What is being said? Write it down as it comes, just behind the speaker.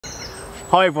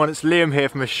Hi everyone, it's Liam here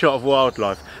from A Shot of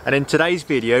Wildlife, and in today's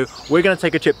video we're going to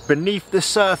take a trip beneath the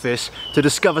surface to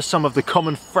discover some of the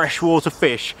common freshwater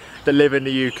fish that live in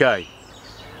the UK.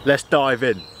 Let's dive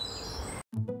in.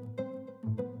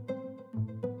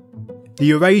 The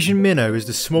Eurasian minnow is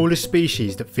the smallest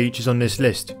species that features on this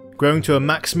list, growing to a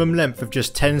maximum length of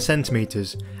just 10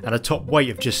 centimetres and a top weight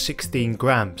of just 16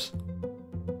 grams.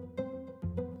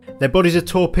 Their bodies are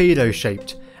torpedo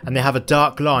shaped and they have a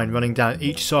dark line running down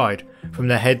each side from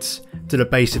their heads to the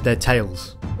base of their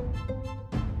tails.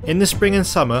 In the spring and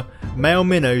summer, male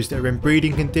minnows that are in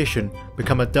breeding condition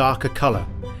become a darker colour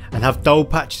and have dull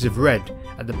patches of red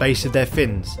at the base of their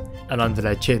fins and under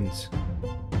their chins.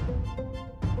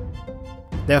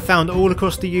 They are found all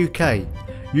across the UK,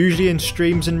 usually in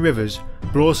streams and rivers,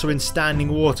 but also in standing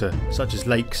water such as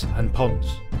lakes and ponds.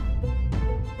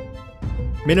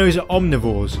 Minnows are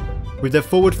omnivores. With their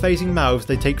forward-facing mouths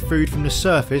they take food from the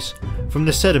surface, from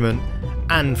the sediment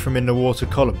and from in the water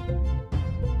column.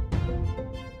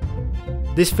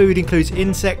 This food includes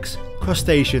insects,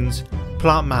 crustaceans,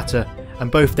 plant matter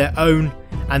and both their own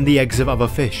and the eggs of other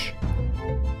fish.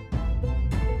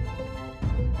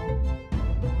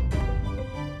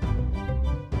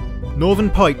 Northern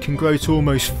pike can grow to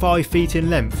almost 5 feet in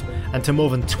length and to more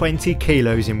than 20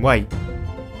 kilos in weight.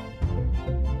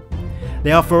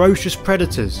 They are ferocious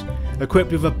predators,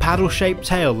 equipped with a paddle-shaped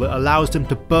tail that allows them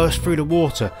to burst through the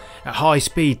water at high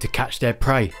speed to catch their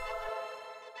prey.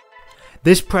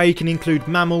 This prey can include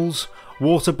mammals,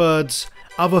 water birds,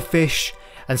 other fish,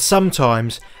 and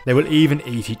sometimes they will even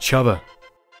eat each other.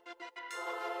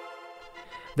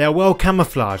 They are well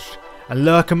camouflaged and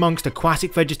lurk amongst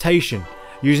aquatic vegetation,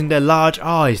 using their large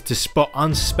eyes to spot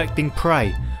unsuspecting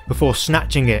prey before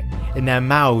snatching it in their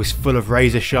mouths full of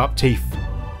razor-sharp teeth.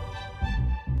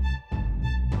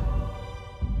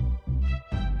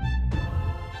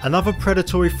 Another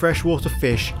predatory freshwater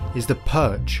fish is the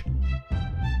perch.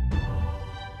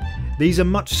 These are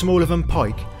much smaller than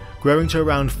pike, growing to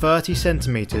around 30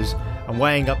 centimetres and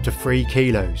weighing up to 3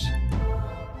 kilos.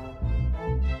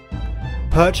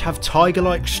 Perch have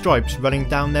tiger-like stripes running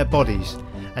down their bodies,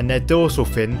 and their dorsal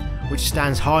fin, which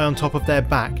stands high on top of their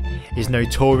back, is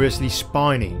notoriously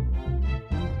spiny.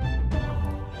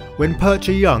 When perch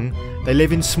are young, they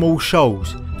live in small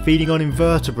shoals, feeding on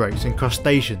invertebrates and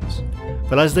crustaceans.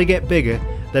 But as they get bigger,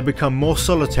 they become more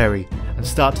solitary and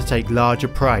start to take larger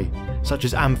prey, such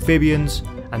as amphibians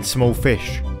and small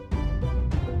fish.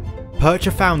 Perch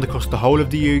are found across the whole of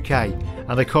the UK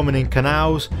and are common in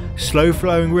canals,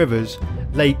 slow-flowing rivers,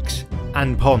 lakes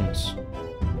and ponds.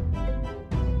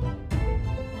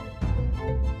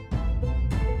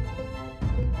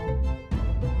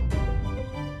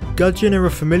 Gudgeon are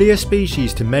a familiar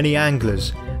species to many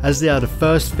anglers, as they are the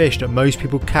first fish that most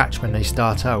people catch when they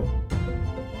start out.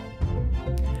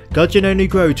 Gudgeon only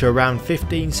grow to around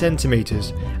 15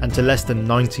 centimetres and to less than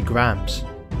 90 grams.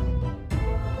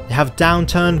 They have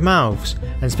downturned mouths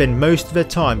and spend most of their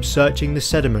time searching the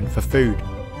sediment for food.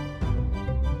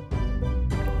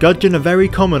 Gudgeon are very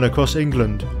common across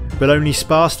England, but only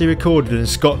sparsely recorded in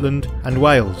Scotland and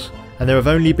Wales, and there have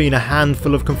only been a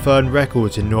handful of confirmed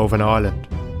records in Northern Ireland.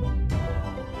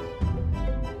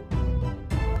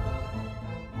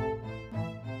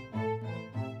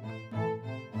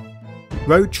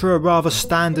 Roach are a rather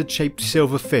standard shaped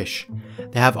silver fish.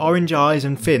 They have orange eyes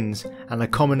and fins and are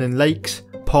common in lakes,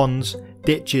 ponds,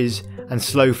 ditches and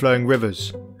slow flowing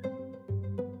rivers.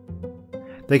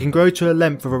 They can grow to a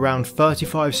length of around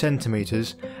 35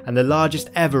 centimetres and the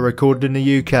largest ever recorded in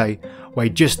the UK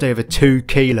weighed just over 2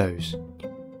 kilos.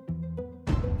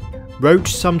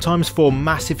 Roach sometimes form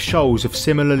massive shoals of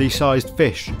similarly sized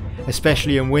fish,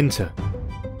 especially in winter.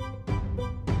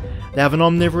 They have an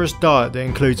omnivorous diet that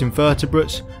includes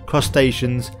invertebrates,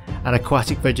 crustaceans and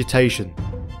aquatic vegetation.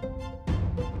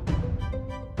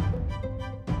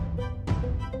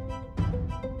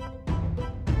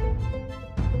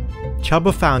 Chub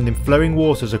are found in flowing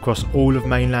waters across all of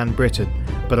mainland Britain,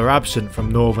 but are absent from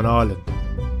Northern Ireland.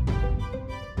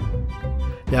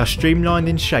 They are streamlined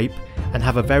in shape and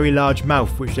have a very large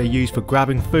mouth which they use for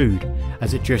grabbing food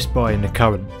as it drifts by in the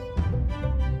current.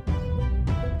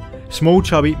 Small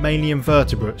chub eat mainly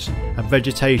invertebrates and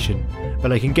vegetation, but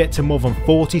they can get to more than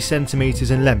 40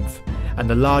 centimetres in length, and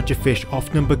the larger fish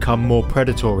often become more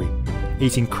predatory,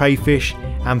 eating crayfish,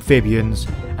 amphibians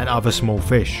and other small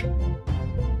fish.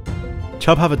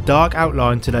 Chub have a dark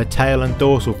outline to their tail and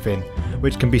dorsal fin,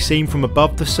 which can be seen from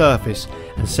above the surface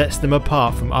and sets them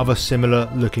apart from other similar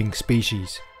looking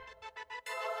species.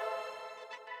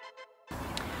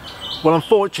 Well,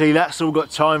 unfortunately that's all got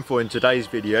time for in today's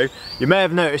video. You may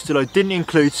have noticed that I didn't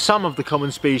include some of the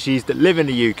common species that live in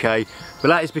the UK, but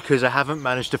that is because I haven't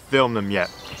managed to film them yet.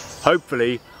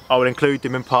 Hopefully I will include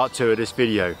them in part 2 of this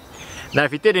video. Now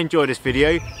if you did enjoy this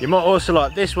video, you might also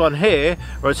like this one here,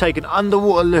 where I take an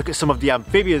underwater look at some of the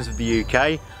amphibians of the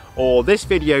UK, or this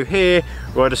video here,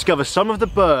 where I discover some of the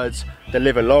birds that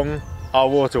live along our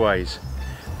waterways.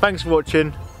 Thanks for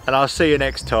watching, and I'll see you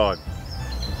next time.